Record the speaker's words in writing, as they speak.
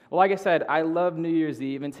Well, like I said, I love New Year's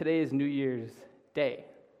Eve, and today is New Year's Day.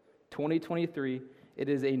 2023, it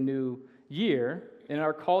is a new year. In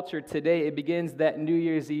our culture today, it begins that New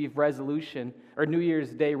Year's Eve resolution, or New Year's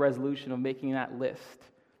Day resolution of making that list,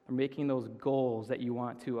 or making those goals that you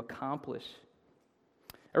want to accomplish.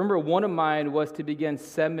 I remember one of mine was to begin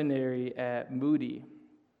seminary at Moody.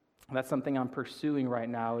 That's something I'm pursuing right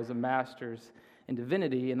now as a master's in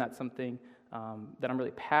divinity, and that's something that I'm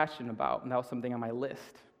really passionate about, and that was something on my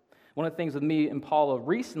list. One of the things with me and Paula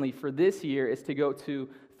recently for this year is to go to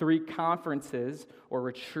 3 conferences or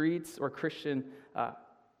retreats or Christian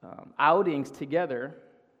outings together,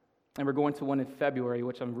 and we're going to one in February,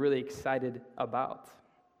 which I'm really excited about.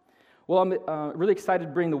 Well, I'm really excited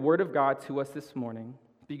to bring the Word of God to us this morning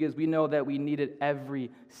because we know that we need it every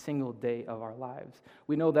single day of our lives.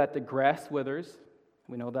 We know that the grass withers,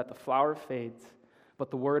 we know that the flower fades,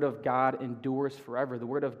 but the Word of God endures forever. The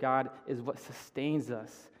Word of God is what sustains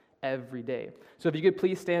us every day. So if you could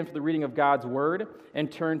please stand for the reading of God's Word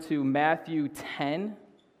and turn to Matthew 10.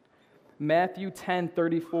 Matthew 10,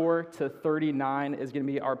 34 to 39 is going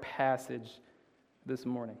to be our passage this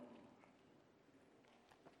morning.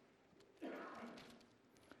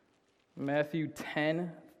 Matthew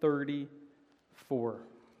 10, 34.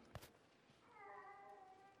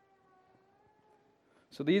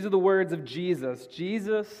 So these are the words of Jesus.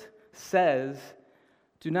 Jesus says,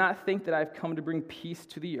 "Do not think that I have come to bring peace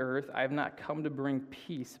to the earth. I have not come to bring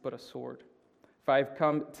peace, but a sword. For I have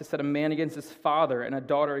come to set a man against his father, and a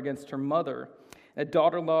daughter against her mother, and a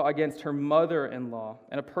daughter-in-law against her mother-in-law,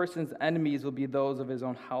 and a person's enemies will be those of his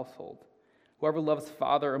own household. Whoever loves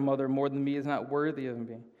father or mother more than me is not worthy of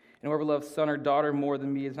me, and whoever loves son or daughter more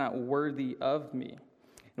than me is not worthy of me.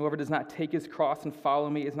 And whoever does not take his cross and follow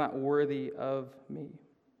me is not worthy of me.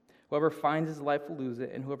 Whoever finds his life will lose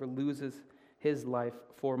it, and whoever loses his life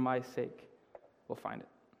for my sake will find it."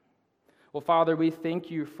 Well, Father, we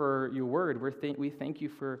thank you for your word. We thank you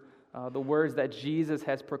for the words that Jesus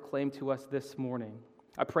has proclaimed to us this morning.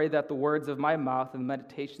 I pray that the words of my mouth and the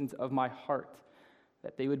meditations of my heart,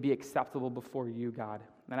 that they would be acceptable before you, God.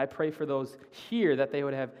 And I pray for those here that they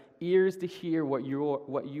would have ears to hear what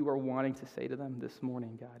you are wanting to say to them this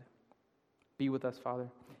morning, God. Be with us, Father.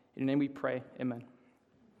 In your name we pray, amen.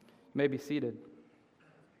 You may be seated.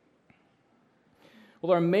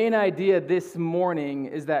 Well, our main idea this morning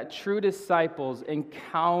is that true disciples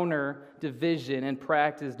encounter division and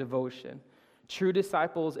practice devotion. True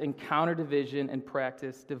disciples encounter division and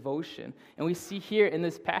practice devotion. And we see here in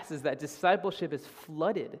this passage that discipleship is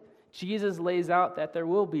flooded. Jesus lays out that there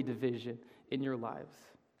will be division in your lives.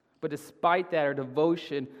 But despite that, our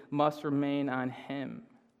devotion must remain on Him.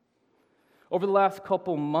 Over the last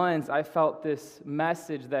couple months, I felt this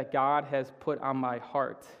message that God has put on my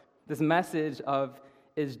heart. This message of,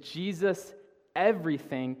 is Jesus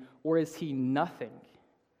everything or is He nothing?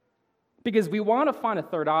 Because we want to find a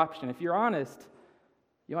third option. If you're honest,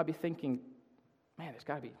 you might be thinking, man, there's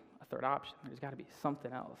got to be a third option. There's got to be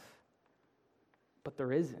something else. But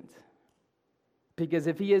there isn't. Because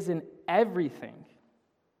if He isn't everything,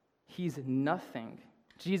 He's nothing.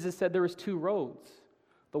 Jesus said there was 2 roads,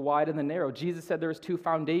 the wide and the narrow. Jesus said there was 2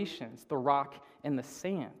 foundations, the rock and the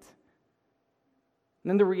sand. And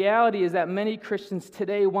then the reality is that many Christians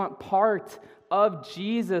today want part of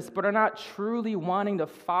Jesus, but are not truly wanting to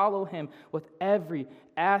follow Him with every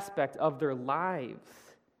aspect of their lives.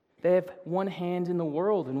 They have one hand in the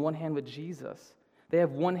world and one hand with Jesus. They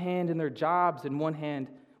have one hand in their jobs and one hand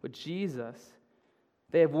with Jesus.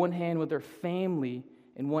 They have one hand with their family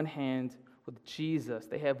and one hand with Jesus.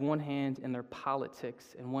 They have one hand in their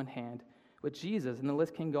politics and one hand with Jesus, and the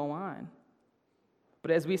list can go on.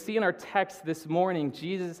 But as we see in our text this morning,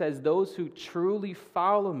 Jesus says, those who truly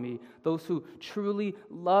follow me, those who truly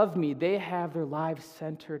love me, they have their lives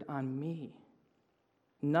centered on me.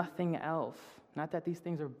 Nothing else. Not that these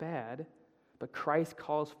things are bad, but Christ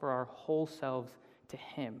calls for our whole selves to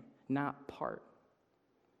Him, not part.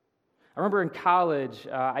 I remember in college,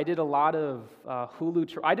 I did a lot of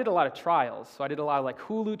I did a lot of trials. So I did a lot of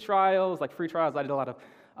Hulu trials, free trials. I did a lot of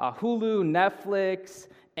Hulu, Netflix,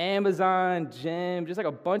 Amazon, Gym, just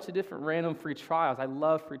a bunch of different random free trials. I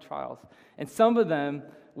love free trials. And some of them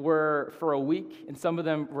were for a week, and some of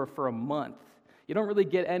them were for a month. You don't really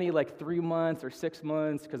get any 3 months or 6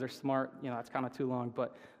 months because they're smart. That's kind of too long.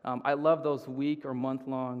 But I love those week or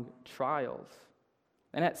month-long trials.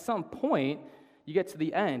 And at some point, you get to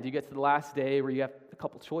the end. You get to the last day where you have a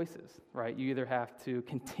couple choices, right? You either have to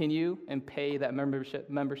continue and pay that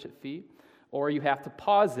membership fee, or you have to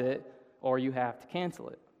pause it, or you have to cancel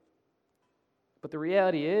it. But the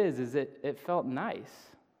reality is it felt nice.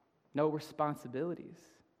 No responsibilities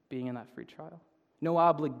being in that free trial. no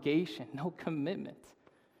obligation, no commitment.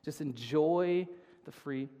 Just enjoy the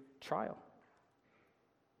free trial.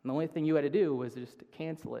 And the only thing you had to do was just to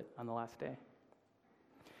cancel it on the last day.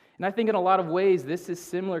 And I think in a lot of ways, this is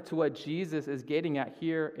similar to what Jesus is getting at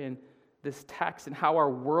here in this text and how our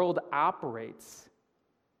world operates,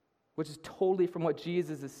 which is totally from what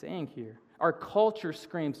Jesus is saying here. Our culture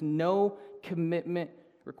screams, no commitment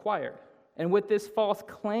required. And with this false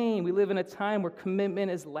claim, we live in a time where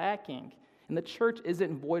commitment is lacking. And the church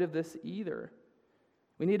isn't void of this either.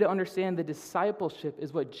 We need to understand that discipleship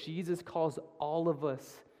is what Jesus calls all of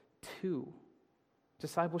us to.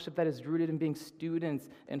 Discipleship that is rooted in being students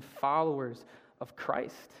and followers of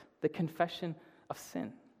Christ, the confession of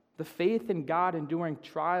sin, the faith in God enduring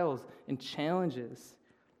trials and challenges.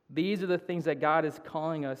 These are the things that God is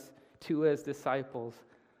calling us to as disciples.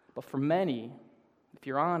 But for many, if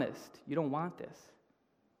you're honest, you don't want this.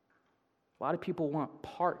 A lot of people want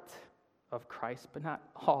part of Christ, but not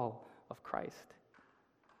all of Christ.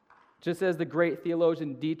 Just as the great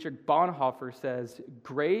theologian Dietrich Bonhoeffer says,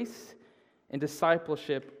 grace and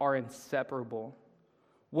discipleship are inseparable.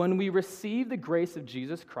 When we receive the grace of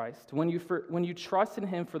Jesus Christ, when you trust in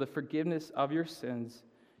Him for the forgiveness of your sins,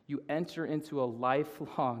 you enter into a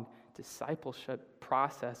lifelong discipleship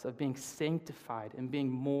process of being sanctified and being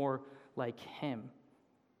more like Him.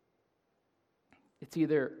 It's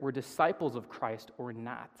either we're disciples of Christ or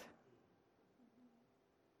not.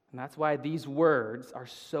 And that's why these words are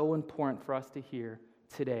so important for us to hear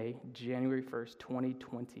today, January 1st,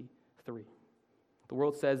 2023. The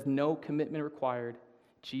world says no commitment required.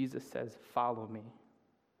 Jesus says, follow me.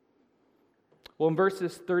 Well, in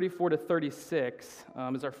verses 34 to 36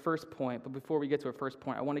 is our first point. But before we get to our first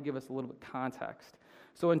point, I want to give us a little bit of context.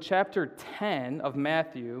 So in chapter 10 of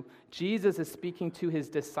Matthew, Jesus is speaking to his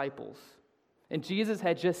disciples. And Jesus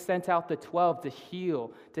had just sent out the 12 to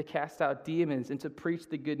heal, to cast out demons, and to preach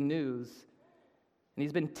the good news. And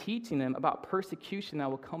he's been teaching them about persecution that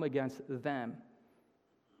will come against them.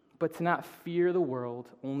 But to not fear the world,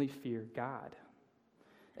 only fear God.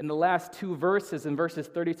 And the last two verses, in verses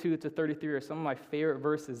 32 to 33, are some of my favorite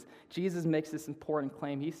verses. Jesus makes this important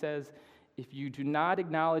claim. He says, if you do not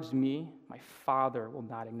acknowledge me, my Father will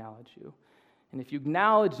not acknowledge you. And if you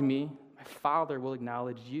acknowledge me, my Father will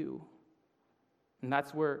acknowledge you. And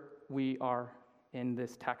that's where we are in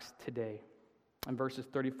this text today, in verses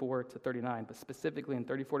 34 to 39. But specifically in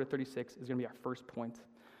 34 to 36 is going to be our first point.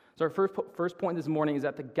 So our first point this morning is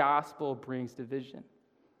that the gospel brings division.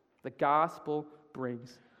 The gospel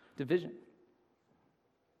brings division.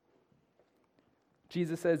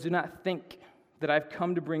 Jesus says, do not think that I've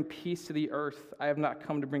come to bring peace to the earth. I have not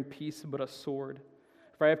come to bring peace, but a sword.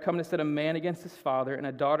 For I have come to set a man against his father, and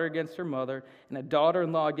a daughter against her mother, and a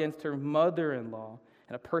daughter-in-law against her mother-in-law,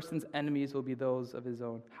 and a person's enemies will be those of his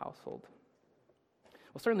own household.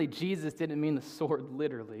 Well, certainly Jesus didn't mean the sword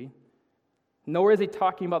literally, nor is he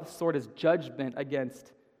talking about the sword as judgment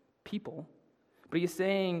against people. But he's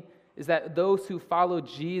saying is that those who follow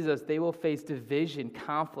Jesus, they will face division,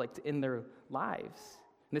 conflict in their lives.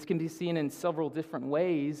 And this can be seen in several different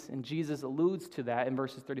ways, and Jesus alludes to that in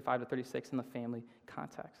verses 35 to 36 in the family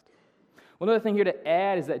context. One other thing here to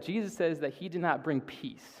add is that Jesus says that he did not bring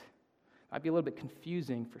peace. Might be a little bit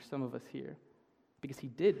confusing for some of us here, because he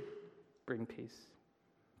did bring peace.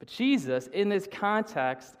 But Jesus, in this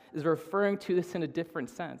context, is referring to this in a different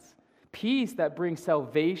sense. Peace that brings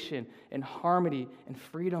salvation and harmony and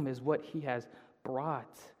freedom is what he has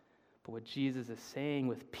brought. But what Jesus is saying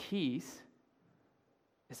with peace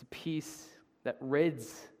is a peace that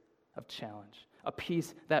rids of challenge, a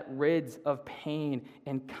peace that rids of pain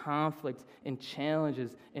and conflict and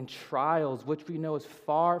challenges and trials, which we know is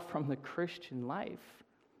far from the Christian life.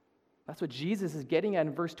 That's what Jesus is getting at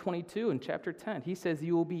in verse 22 in chapter 10. He says,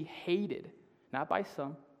 you will be hated, not by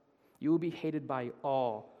some, you will be hated by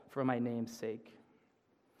all for my name's sake.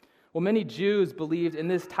 Well, many Jews believed in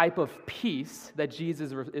this type of peace that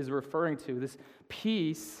Jesus is referring to. This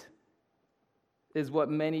peace is what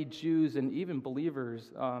many Jews and even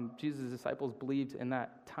believers, Jesus' disciples, believed in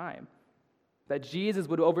that time. That Jesus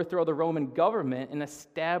would overthrow the Roman government and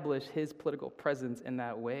establish his political presence in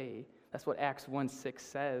that way. That's what Acts 1:6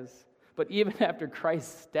 says. But even after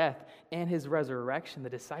Christ's death and his resurrection, the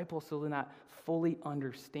disciples still did not fully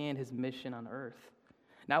understand his mission on earth.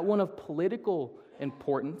 Not one of political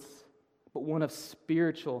importance, but one of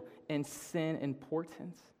spiritual and sin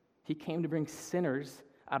importance. He came to bring sinners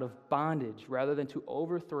out of bondage rather than to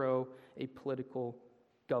overthrow a political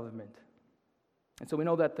government. And so we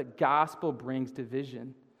know that the gospel brings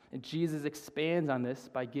division. And Jesus expands on this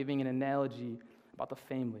by giving an analogy about the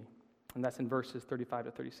family. And that's in verses 35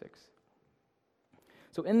 to 36.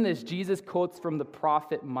 So in this, Jesus quotes from the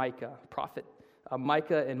prophet Micah,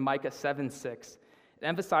 Micah in Micah 7:6. It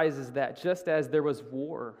emphasizes that just as there was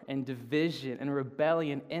war and division and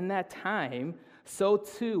rebellion in that time, so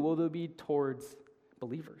too will there be towards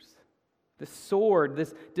believers. The sword,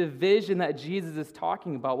 this division that Jesus is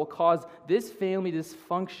talking about, will cause this family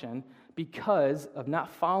dysfunction because of not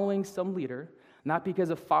following some leader, not because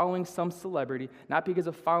of following some celebrity, not because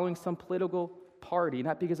of following some political party,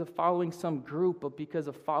 not because of following some group, but because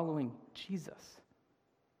of following Jesus.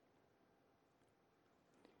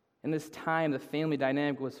 In this time, the family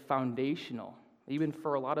dynamic was foundational, even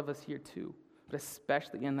for a lot of us here too, but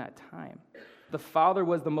especially in that time. The father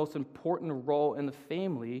was the most important role in the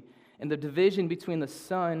family, and the division between the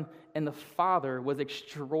son and the father was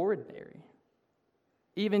extraordinary.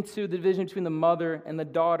 Even to the division between the mother and the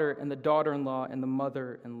daughter-in-law and the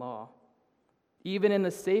mother-in-law. Even in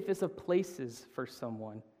the safest of places for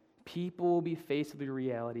someone, people will be faced with the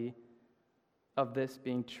reality of this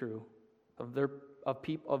being true, of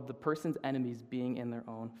the person's enemies being in their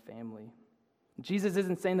own family. Jesus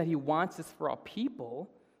isn't saying that he wants this for all people,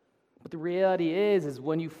 but the reality is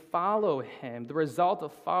when you follow him, the result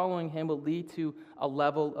of following him will lead to a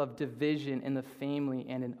level of division in the family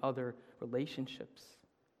and in other relationships.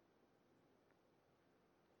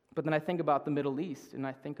 But then I think about the Middle East, and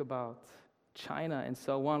I think about China and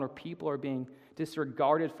so on, where people are being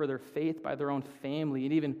disregarded for their faith by their own family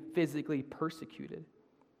and even physically persecuted.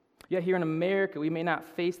 Yet here in America, we may not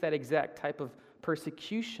face that exact type of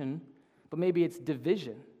persecution, but maybe it's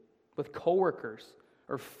division with coworkers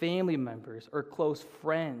or family members or close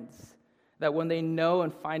friends, that when they know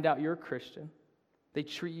and find out you're a Christian, they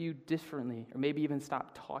treat you differently or maybe even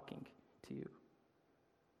stop talking to you.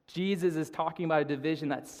 Jesus is talking about a division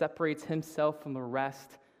that separates himself from the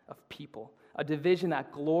rest of people, a division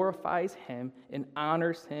that glorifies him and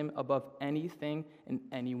honors him above anything and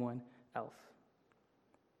anyone else.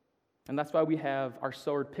 And that's why we have our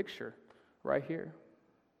sword picture right here.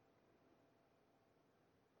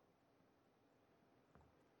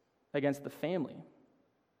 Against the family,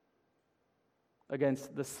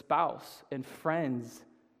 against the spouse and friends,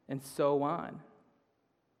 and so on.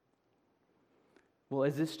 Well,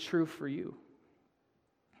 is this true for you?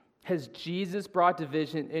 Has Jesus brought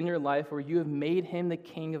division in your life where you have made him the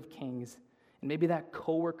King of Kings, and maybe that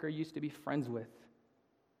coworker you used to be friends with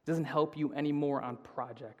doesn't help you anymore on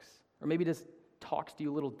projects, or maybe just talks to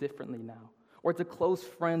you a little differently now, or it's a close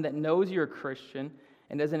friend that knows you're a Christian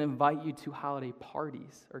and doesn't invite you to holiday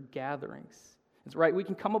parties or gatherings? It's right, we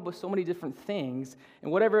can come up with so many different things,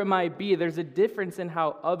 and whatever it might be, there's a difference in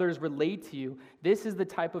how others relate to you. This is the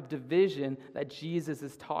type of division that Jesus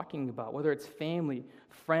is talking about, whether it's family,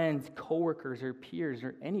 friends, coworkers, or peers,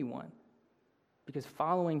 or anyone. Because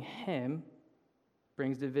following him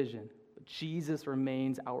brings division, but Jesus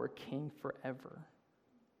remains our King forever.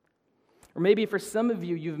 Or maybe for some of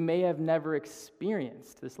you, you may have never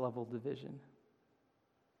experienced this level of division.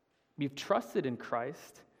 You've trusted in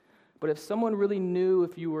Christ, but if someone really knew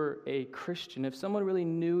if you were a Christian, if someone really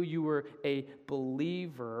knew you were a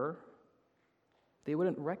believer, they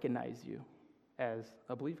wouldn't recognize you as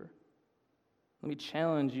a believer. Let me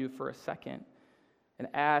challenge you for a second and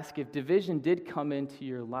ask, if division did come into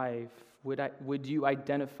your life, would you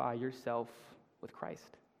identify yourself with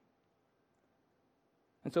Christ?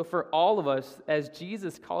 And so for all of us, as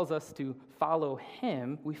Jesus calls us to follow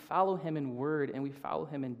him, we follow him in word and we follow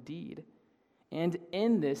him in deed. And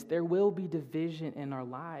in this, there will be division in our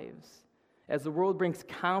lives. As the world brings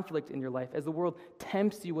conflict in your life, as the world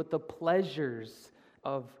tempts you with the pleasures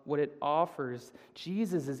of what it offers,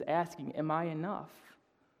 Jesus is asking, am I enough?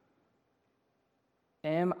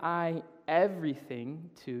 Am I everything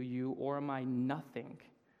to you, or am I nothing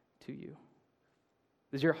to you?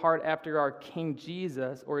 Is your heart after our King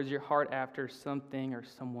Jesus, or is your heart after something or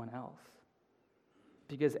someone else?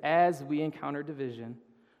 Because as we encounter division,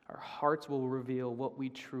 our hearts will reveal what we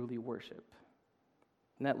truly worship.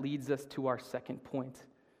 And that leads us to our second point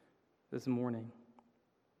this morning.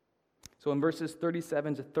 So in verses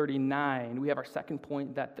 37 to 39, we have our second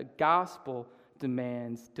point, that the gospel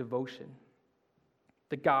demands devotion.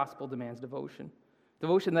 The gospel demands devotion.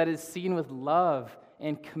 Devotion that is seen with love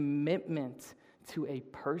and commitment to a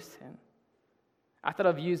person. I thought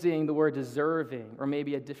of using the word deserving, or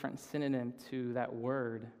maybe a different synonym to that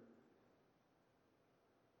word.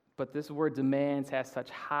 But this word demands has such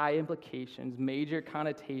high implications, major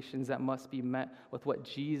connotations that must be met with what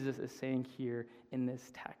Jesus is saying here in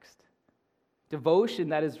this text. Devotion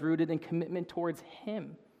that is rooted in commitment towards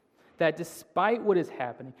him. That despite what is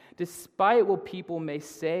happening, despite what people may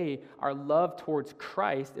say, our love towards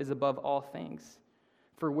Christ is above all things.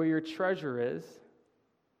 For where your treasure is,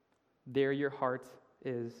 there your heart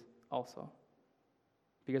is also.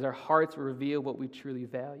 Because our hearts reveal what we truly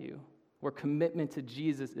value, where commitment to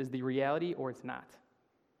Jesus is the reality or it's not.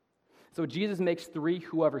 So Jesus makes 3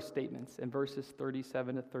 whoever statements in verses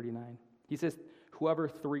 37 to 39. He says whoever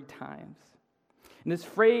 3 times. And this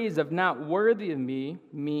phrase of not worthy of me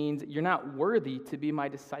means you're not worthy to be my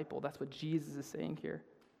disciple. That's what Jesus is saying here.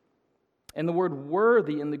 And the word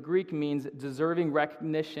worthy in the Greek means deserving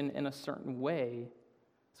recognition in a certain way.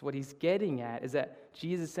 So what he's getting at is that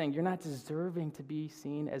Jesus is saying, you're not deserving to be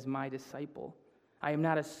seen as my disciple. I am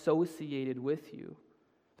not associated with you.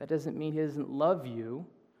 That doesn't mean he doesn't love you.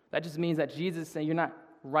 That just means that Jesus is saying you're not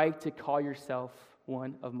right to call yourself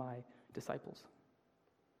one of my disciples.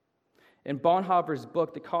 In Bonhoeffer's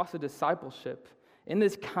book, The Cost of Discipleship, in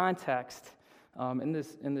this context, in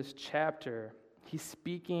this chapter, he's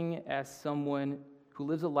speaking as someone who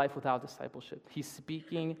lives a life without discipleship. He's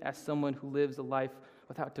speaking as someone who lives a life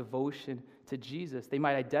without devotion to Jesus. They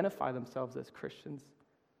might identify themselves as Christians,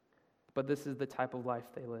 but this is the type of life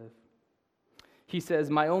they live. He says,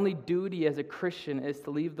 my only duty as a Christian is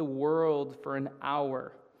to leave the world for an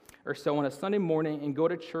hour or so on a Sunday morning and go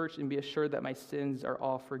to church and be assured that my sins are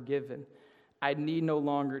all forgiven. I need no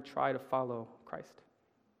longer try to follow Christ.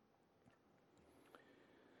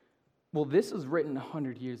 Well, this was written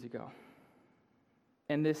 100 years ago,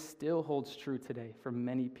 and this still holds true today for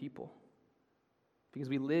many people because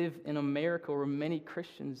we live in America where many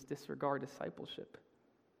Christians disregard discipleship.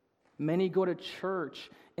 Many go to church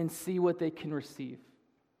and see what they can receive.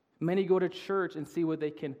 Many go to church and see what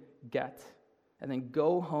they can get, and then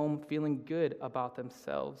go home feeling good about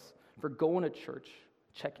themselves for going to church,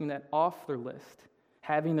 checking that off their list,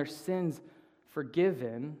 having their sins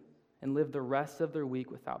forgiven, and live the rest of their week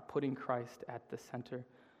without putting Christ at the center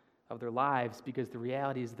of their lives, because the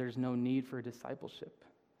reality is there's no need for discipleship,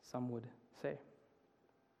 some would say.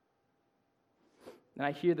 And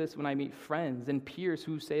I hear this when I meet friends and peers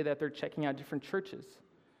who say that they're checking out different churches,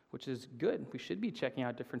 which is good. We should be checking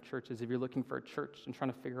out different churches if you're looking for a church and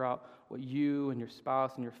trying to figure out what you and your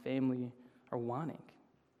spouse and your family are wanting.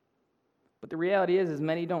 But the reality is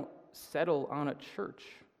many don't settle on a church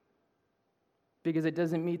because it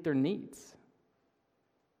doesn't meet their needs.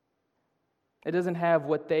 It doesn't have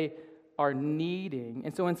what they are needing.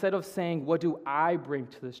 And so instead of saying, what do I bring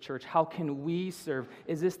to this church? How can we serve?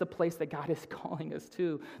 Is this the place that God is calling us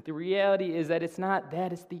to? The reality is that it's not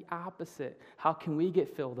that, it's the opposite. How can we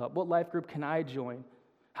get filled up? What life group can I join?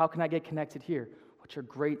 How can I get connected here? Which are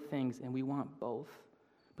great things, and we want both.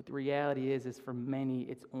 But the reality is for many,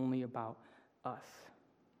 it's only about us.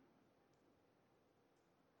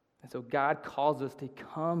 And so God calls us to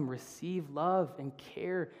come, receive love and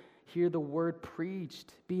care, hear the word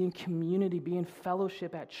preached, be in community, be in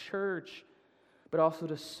fellowship at church, but also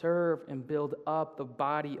to serve and build up the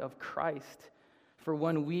body of Christ. For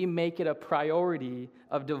when we make it a priority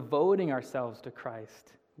of devoting ourselves to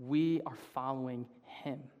Christ, we are following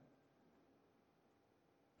him.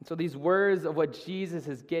 And so these words of what Jesus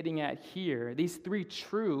is getting at here, these 3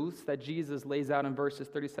 truths that Jesus lays out in verses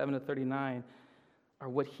 37 to 39, are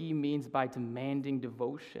what he means by demanding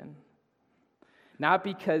devotion. Not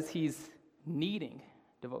because he's needing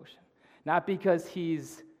devotion, not because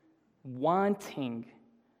he's wanting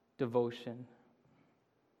devotion.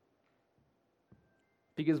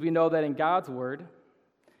 Because we know that in God's word,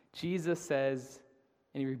 Jesus says,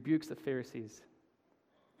 and he rebukes the Pharisees,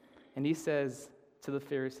 and he says to the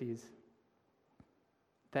Pharisees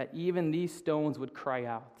that even these stones would cry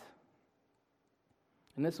out.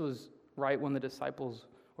 And this was right when the disciples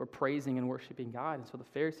were praising and worshiping God. And so the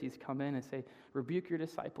Pharisees come in and say, rebuke your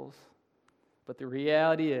disciples. But the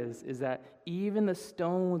reality is that even the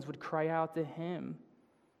stones would cry out to him.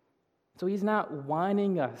 So he's not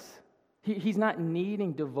wanting us. He's not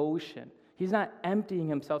needing devotion. He's not emptying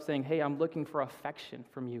himself saying, hey, I'm looking for affection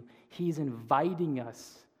from you. He's inviting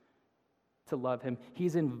us to love him.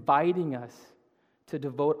 He's inviting us to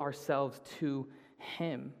devote ourselves to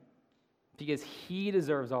him. Because he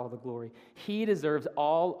deserves all the glory. He deserves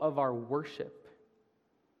all of our worship.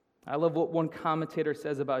 I love what one commentator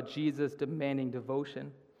says about Jesus demanding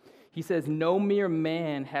devotion. He says, no mere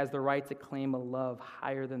man has the right to claim a love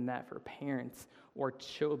higher than that for parents or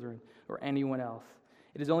children or anyone else.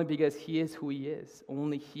 It is only because he is who he is.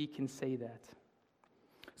 Only he can say that.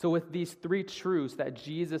 So with these 3 truths that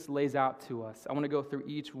Jesus lays out to us, I want to go through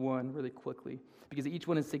each one really quickly, because each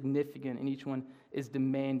one is significant and each one is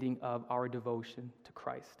demanding of our devotion to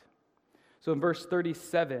Christ. So in verse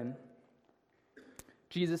 37,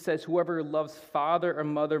 Jesus says, whoever loves father or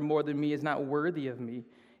mother more than me is not worthy of me,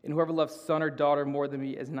 and whoever loves son or daughter more than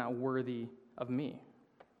me is not worthy of me.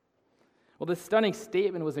 Well, this stunning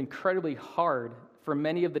statement was incredibly hard for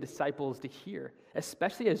many of the disciples to hear,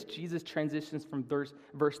 especially as Jesus transitions from verse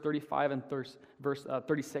 35 and verse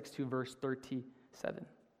 36 to verse 37.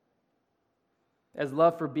 As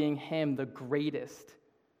love for being Him, the greatest.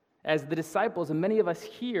 As the disciples, and many of us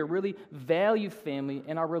here, really value family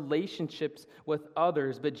and our relationships with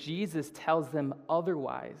others, but Jesus tells them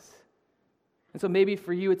otherwise. And so maybe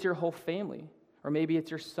for you, it's your whole family, or maybe it's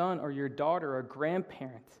your son or your daughter or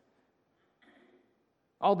grandparent.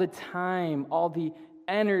 All the time, all the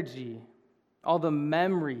energy, all the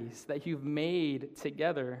memories that you've made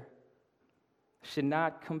together should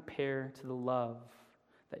not compare to the love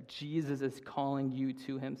that Jesus is calling you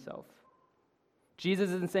to Himself.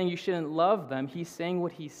 Jesus isn't saying you shouldn't love them. He's saying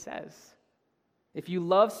what He says. If you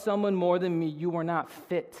love someone more than me, you are not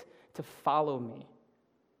fit to follow me.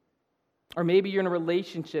 Or maybe you're in a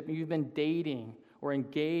relationship and you've been dating or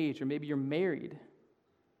engaged, or maybe you're married.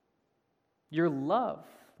 Your love,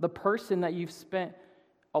 the person that you've spent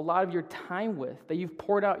a lot of your time with, that you've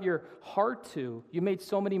poured out your heart to. You made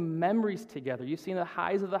so many memories together. You've seen the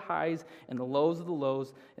highs of the highs and the lows of the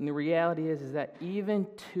lows. And the reality is that even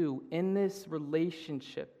in this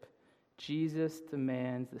relationship, Jesus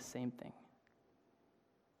demands the same thing.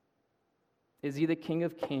 Is He the King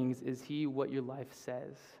of Kings? Is He what your life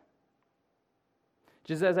says?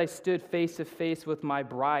 Just as I stood face to face with my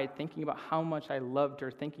bride, thinking about how much I loved her,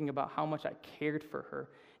 thinking about how much I cared for her,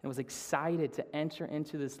 and was excited to enter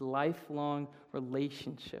into this lifelong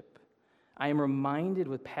relationship, I am reminded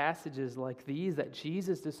with passages like these that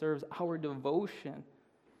Jesus deserves our devotion,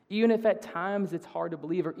 even if at times it's hard to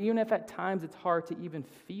believe, or even if at times it's hard to even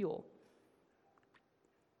feel.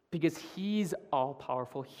 Because He's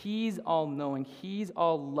all-powerful, He's all-knowing, He's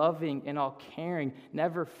all-loving and all-caring,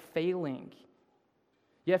 never failing.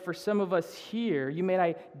 Yet for some of us here, you may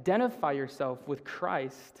identify yourself with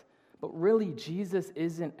Christ, but really Jesus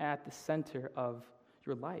isn't at the center of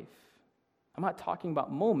your life. I'm not talking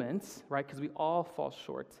about moments, right? Because we all fall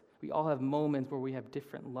short. We all have moments where we have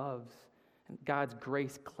different loves, and God's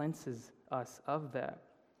grace cleanses us of that.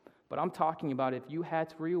 But I'm talking about if you had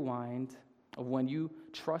to rewind of when you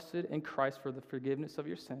trusted in Christ for the forgiveness of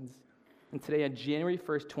your sins, and today on January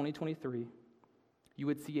 1st, 2023, you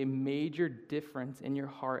would see a major difference in your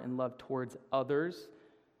heart and love towards others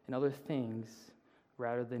and other things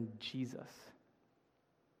rather than Jesus.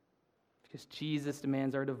 Because Jesus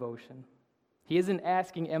demands our devotion. He isn't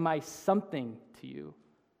asking, am I something to you?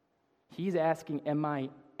 He's asking, am I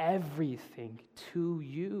everything to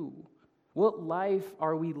you? What life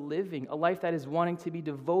are we living? A life that is wanting to be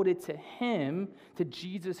devoted to Him, to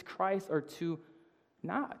Jesus Christ, or to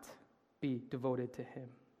not be devoted to Him?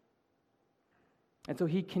 And so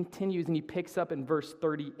he continues and he picks up in verse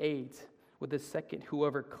 38 with the second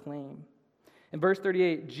whoever claim. In verse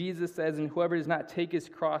 38, Jesus says, and whoever does not take his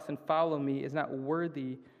cross and follow me is not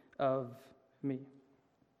worthy of me.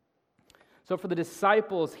 So for the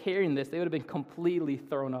disciples hearing this, they would have been completely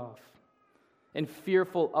thrown off and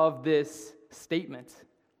fearful of this statement.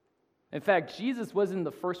 In fact, Jesus wasn't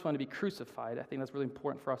the first one to be crucified. I think that's really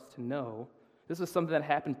important for us to know. This was something that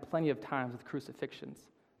happened plenty of times with crucifixions,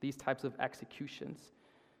 these types of executions.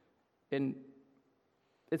 And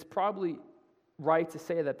it's probably right to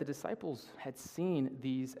say that the disciples had seen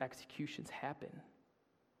these executions happen.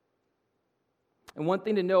 And one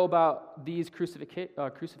thing to know about these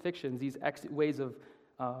crucifixions, these ways of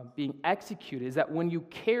being executed, is that when you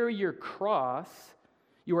carry your cross,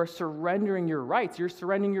 you are surrendering your rights. You're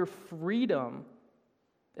surrendering your freedom,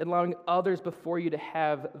 allowing others before you to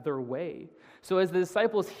have their way. So as the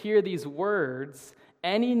disciples hear these words,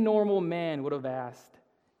 any normal man would have asked,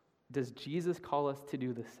 does Jesus call us to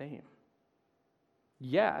do the same?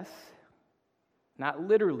 Yes, not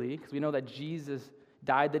literally, because we know that Jesus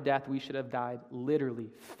died the death we should have died literally,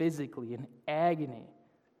 physically, in agony.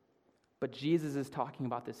 But Jesus is talking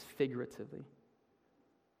about this figuratively.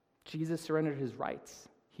 Jesus surrendered his rights.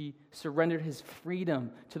 He surrendered his freedom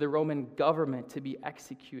to the Roman government to be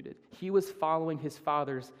executed. He was following his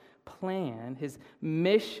Father's plan, his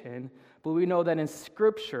mission, but we know that in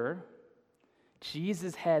Scripture,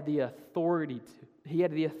 Jesus had the authority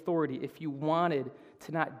if you wanted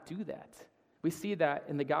to not do that. We see that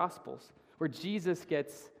in the Gospels, where Jesus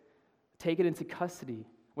gets taken into custody,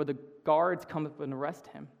 where the guards come up and arrest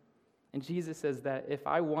him. And Jesus says that if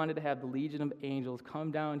I wanted to have the legion of angels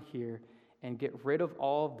come down here and get rid of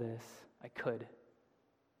all of this, I could,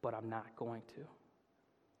 but I'm not going to.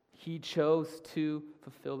 He chose to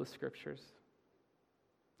fulfill the Scriptures.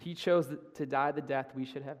 He chose to die the death we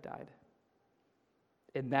should have died.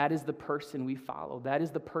 And that is the person we follow. That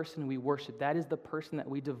is the person we worship. That is the person that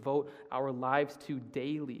we devote our lives to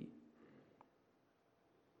daily.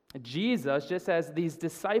 Jesus, just as these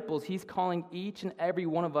disciples, he's calling each and every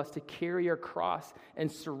one of us to carry our cross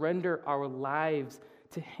and surrender our lives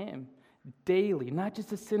to him daily. Not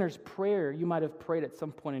just a sinner's prayer you might have prayed at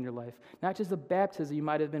some point in your life. Not just a baptism you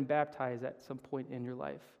might have been baptized at some point in your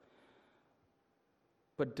life.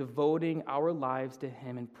 But devoting our lives to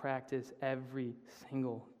him in practice every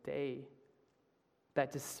single day.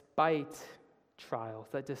 That despite trials,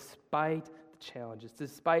 that despite challenges,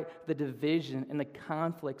 despite the division and the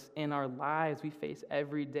conflicts in our lives we face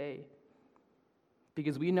every day.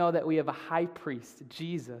 Because we know that we have a high priest,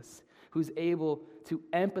 Jesus, who's able to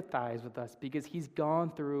empathize with us because he's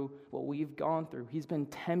gone through what we've gone through. He's been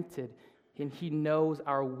tempted, and he knows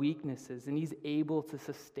our weaknesses, and he's able to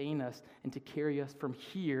sustain us and to carry us from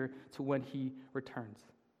here to when he returns.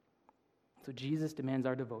 So Jesus demands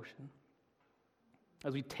our devotion.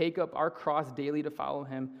 As we take up our cross daily to follow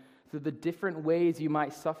him, through the different ways you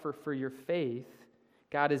might suffer for your faith,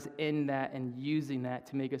 God is in that and using that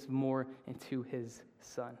to make us more into his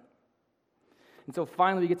Son. And so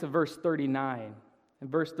finally we get to verse 39. In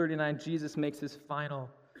verse 39, Jesus makes his final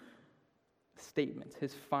statement,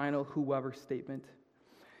 his final whoever statement.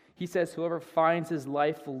 He says, whoever finds his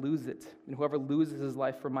life will lose it, and whoever loses his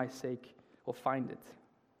life for my sake will find it.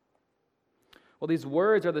 Well, these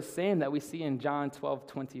words are the same that we see in John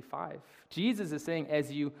 12:25. Jesus is saying,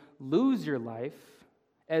 as you lose your life,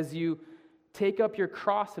 as you take up your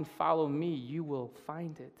cross and follow me, you will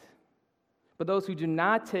find it. But those who do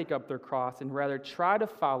not take up their cross and rather try to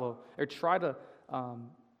follow or try to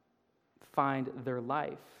find their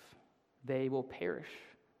life, they will perish.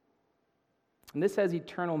 And this has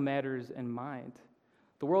eternal matters in mind.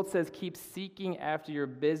 The world says keep seeking after your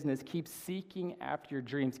business, keep seeking after your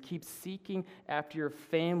dreams, keep seeking after your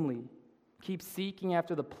family, keep seeking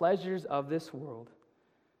after the pleasures of this world.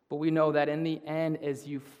 But we know that in the end, as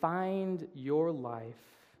you find your life,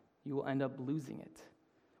 you will end up losing it,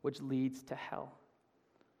 which leads to hell.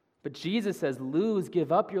 But Jesus says,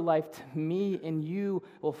 give up your life to me, and you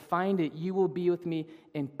will find it. You will be with me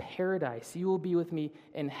in paradise. You will be with me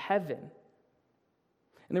in heaven.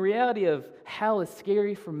 And the reality of hell is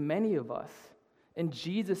scary for many of us. And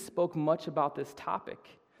Jesus spoke much about this topic.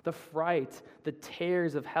 The fright, the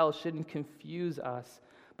terrors of hell shouldn't confuse us,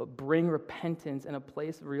 but bring repentance and a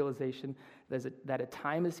place of realization that a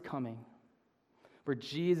time is coming where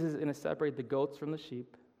Jesus is going to separate the goats from the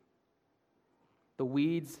sheep, the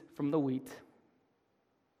weeds from the wheat.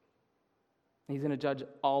 And he's going to judge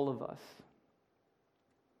all of us.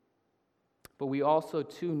 But we also,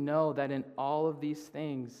 too, know that in all of these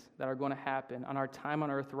things that are going to happen on our time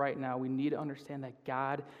on earth right now, we need to understand that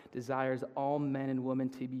God desires all men and women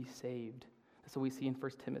to be saved. That's what we see in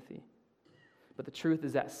 1 Timothy. But the truth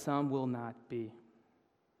is that some will not be.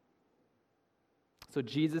 So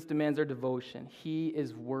Jesus demands our devotion. He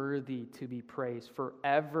is worthy to be praised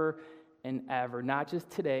forever and ever. Not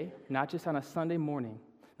just today, not just on a Sunday morning,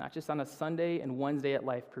 not just on a Sunday and Wednesday at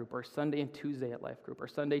Life Group, or Sunday and Tuesday at Life Group, or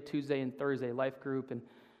Sunday, Tuesday, and Thursday Life Group, and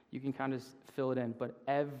you can kind of fill it in. But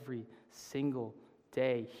every single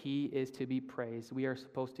day, he is to be praised. We are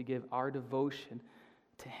supposed to give our devotion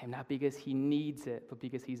to him, not because he needs it, but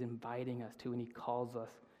because he's inviting us to, and he calls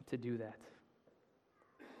us to do that.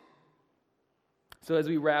 So as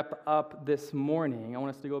we wrap up this morning, I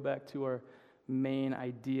want us to go back to our main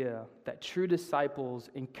idea that true disciples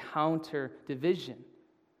encounter division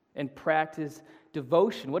and practice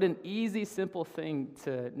devotion. What an easy, simple thing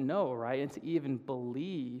to know, right? And to even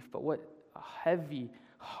believe, but what a heavy,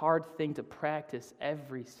 hard thing to practice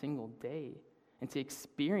every single day and to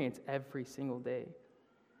experience every single day.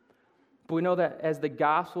 But we know that as the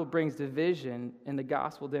gospel brings division and the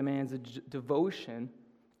gospel demands a devotion,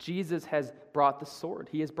 Jesus has brought the sword.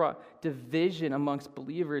 He has brought division amongst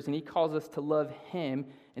believers, and he calls us to love him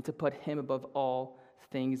and to put him above all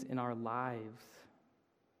things in our lives.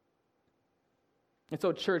 And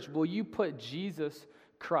so, church, will you put Jesus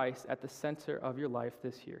Christ at the center of your life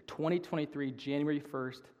this year? 2023, January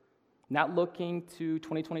 1st, not looking to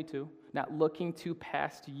 2022, not looking to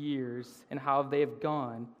past years and how they have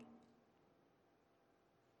gone.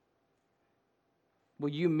 Will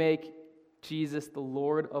you make Jesus the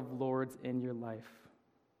Lord of Lords in your life?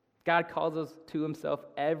 God calls us to himself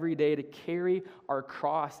every day to carry our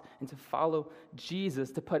cross and to follow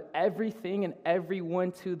Jesus, to put everything and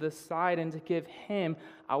everyone to the side and to give him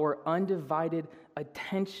our undivided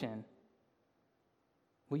attention.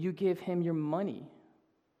 Will you give him your money?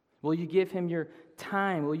 Will you give him your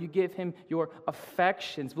time? Will you give him your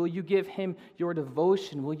affections? Will you give him your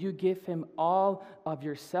devotion? Will you give him all of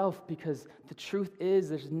yourself? Because the truth is,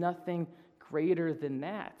 there's nothing greater than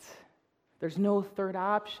that. There's no third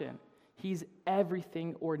option. He's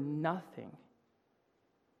everything or nothing.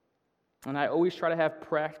 And I always try to have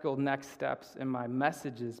practical next steps in my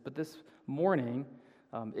messages, but this morning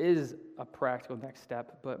is a practical next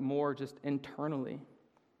step, but more just internally,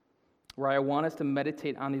 where I want us to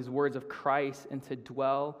meditate on these words of Christ and to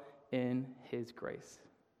dwell in his grace.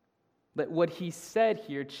 Let what he said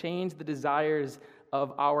here change the desires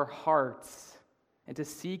of our hearts and to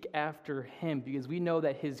seek after him, because we know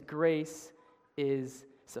that his grace is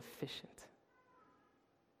sufficient.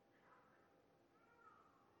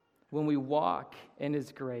 When we walk in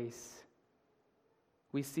his grace,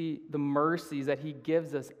 we see the mercies that he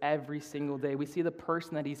gives us every single day. We see the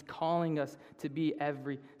person that he's calling us to be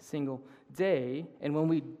every single day. And when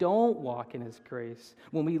we don't walk in his grace,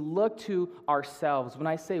 when we look to ourselves, when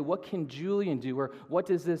I say, what can Julian do, or what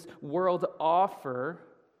does this world offer,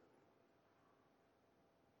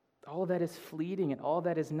 all of that is fleeting and all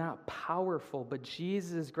that is not powerful. But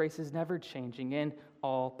Jesus' grace is never changing and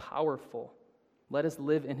all powerful. Let us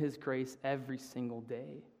live in his grace every single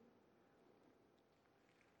day.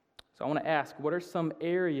 So I want to ask, what are some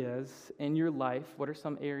areas in your life, what are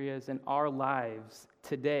some areas in our lives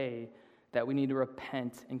today that we need to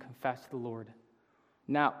repent and confess to the Lord?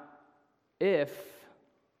 Now, if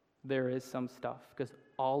there is some stuff, because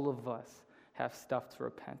all of us have stuff to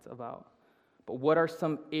repent about, but what are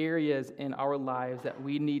some areas in our lives that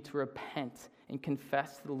we need to repent and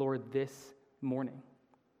confess to the Lord this morning?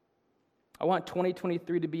 I want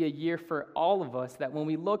 2023 to be a year for all of us that when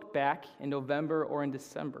we look back in November or in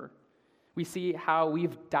December, we see how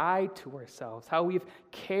we've died to ourselves, how we've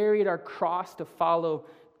carried our cross to follow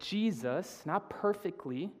Jesus, not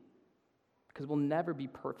perfectly, because we'll never be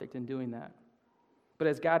perfect in doing that, but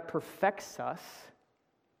as God perfects us,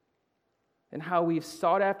 and how we've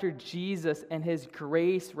sought after Jesus and his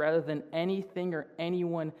grace rather than anything or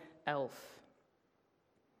anyone else.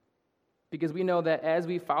 Because we know that as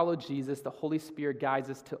we follow Jesus, the Holy Spirit guides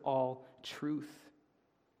us to all truth.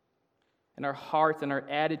 And our hearts and our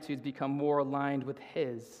attitudes become more aligned with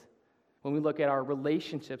his. When we look at our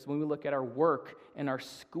relationships, when we look at our work and our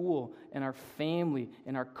school and our family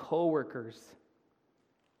and our coworkers,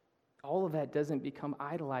 all of that doesn't become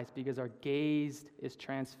idolized because our gaze is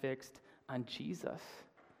transfixed on Jesus.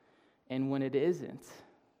 And when it isn't,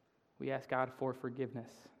 we ask God for forgiveness.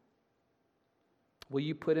 Will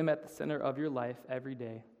you put him at the center of your life every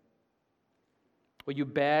day? Will you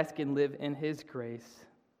bask and live in his grace?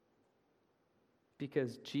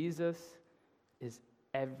 Because Jesus is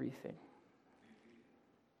everything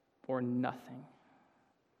or nothing.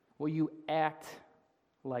 Will you act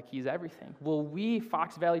like he's everything? Will we,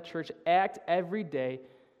 Fox Valley Church, act every day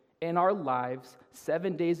in our lives,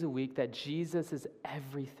 7 days a week, that Jesus is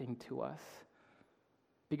everything to us?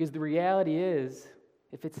 Because the reality is,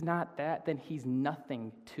 if it's not that, then he's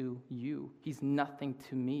nothing to you. He's nothing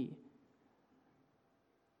to me.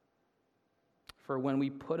 For when we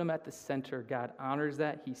put him at the center, God honors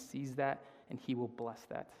that, he sees that, and he will bless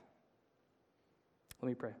that. Let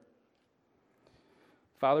me pray.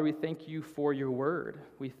 Father, we thank you for your word.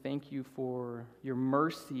 We thank you for your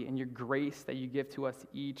mercy and your grace that you give to us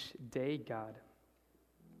each day, God.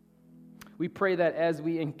 We pray that as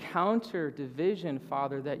we encounter division,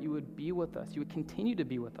 Father, that you would be with us. You would continue to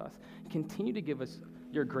be with us. Continue to give us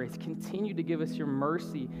your grace. Continue to give us your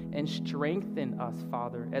mercy and strengthen us,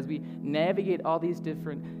 Father, as we navigate all these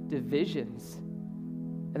different divisions.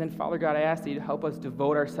 And then, Father God, I ask that you to help us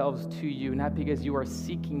devote ourselves to you, not because you are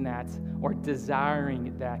seeking that or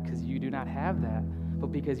desiring that, because you do not have that, but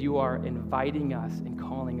because you are inviting us and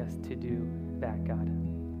calling us to do that, God.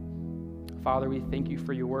 Father, we thank you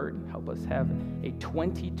for your word. Help us have a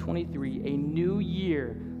 2023, a new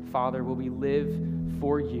year, Father, where we live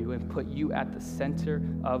for you and put you at the center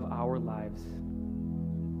of our lives.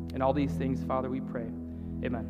 And all these things, Father, we pray. Amen.